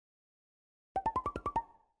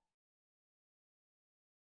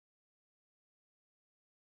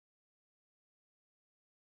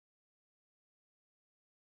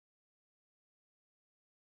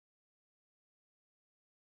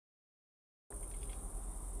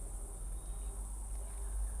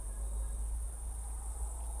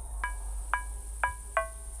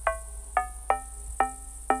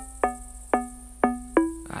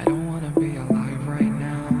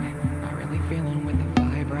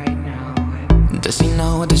Does she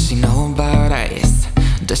know about us?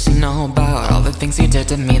 Does she know about all the things you did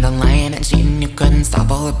to me? The lying and cheating, you couldn't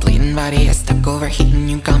stop all the bleeding. Body is stuck overheating,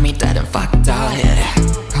 you got me dead and fucked up.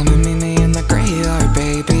 Come and meet me in the graveyard,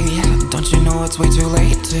 baby. Don't you know it's way too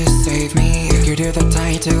late to save me? You're the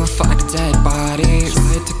type to fuck dead bodies.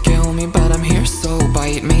 Tried to kill me, but I'm here, so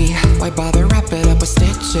bite me. Why bother wrap it up with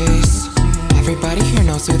stitches? Everybody here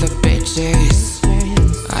knows who the bitch is.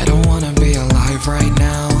 I don't wanna be alive right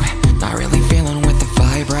now. Not really feeling with the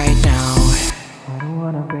vibe right now. I don't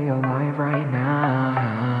wanna be alive right now.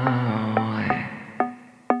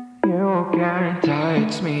 You can't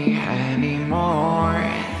touch me anymore.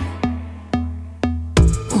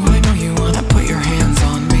 Oh, I know you wanna put your hands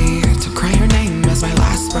on me, to cry your name as my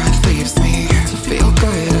last breath leaves me, to feel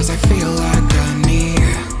good as I feel agony.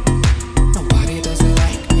 Nobody does it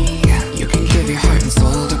like me. You can give your heart and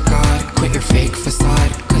soul to God, quit your fake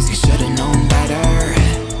facade, cause you should've known better.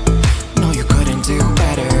 No, you couldn't do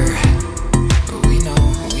better. We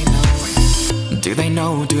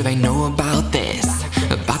know. Do they know about this?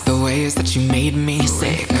 About the ways that you made me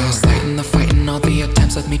sick? Slighting the fighting, all the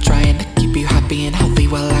attempts with me trying to keep you happy and healthy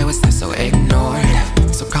while I was there so ignored.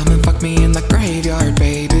 So come and fuck me in the graveyard,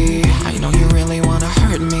 baby. I know you really wanna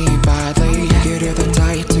hurt me badly. You're the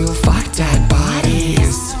type to fuck dead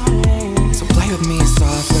bodies. So play with me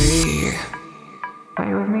softly.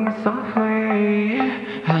 Play with me softly.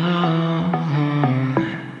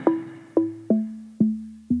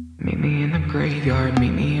 Meet me in the graveyard,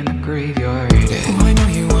 meet me in the graveyard. Oh, I know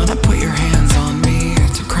you wanna put your hands on me,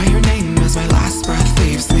 to cry your name as my last breath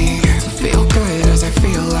leaves me, to feel good as I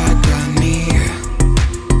feel agony.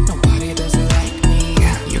 Nobody does it like me.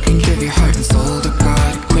 You can give your heart and soul to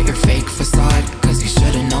God, quit your fake facade, cause you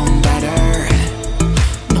should've known better.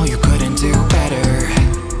 No, you couldn't do better.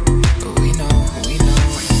 We know.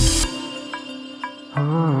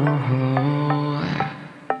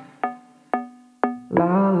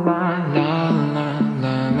 La la la la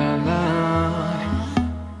la la la.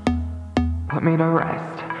 Put me to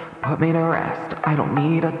rest, put me to rest. I don't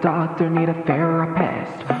need a doctor, need a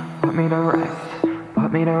therapist. Put me to rest,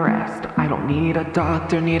 put me to rest. I don't need a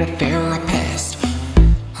doctor, need a therapist.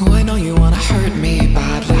 Oh, I know you wanna hurt me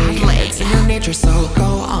badly. It's in your nature, so go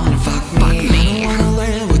on, fuck me. I don't wanna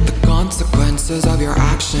live with the consequences of your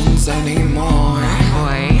actions anymore.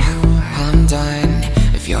 Boy, I'm done.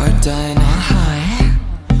 If you're done,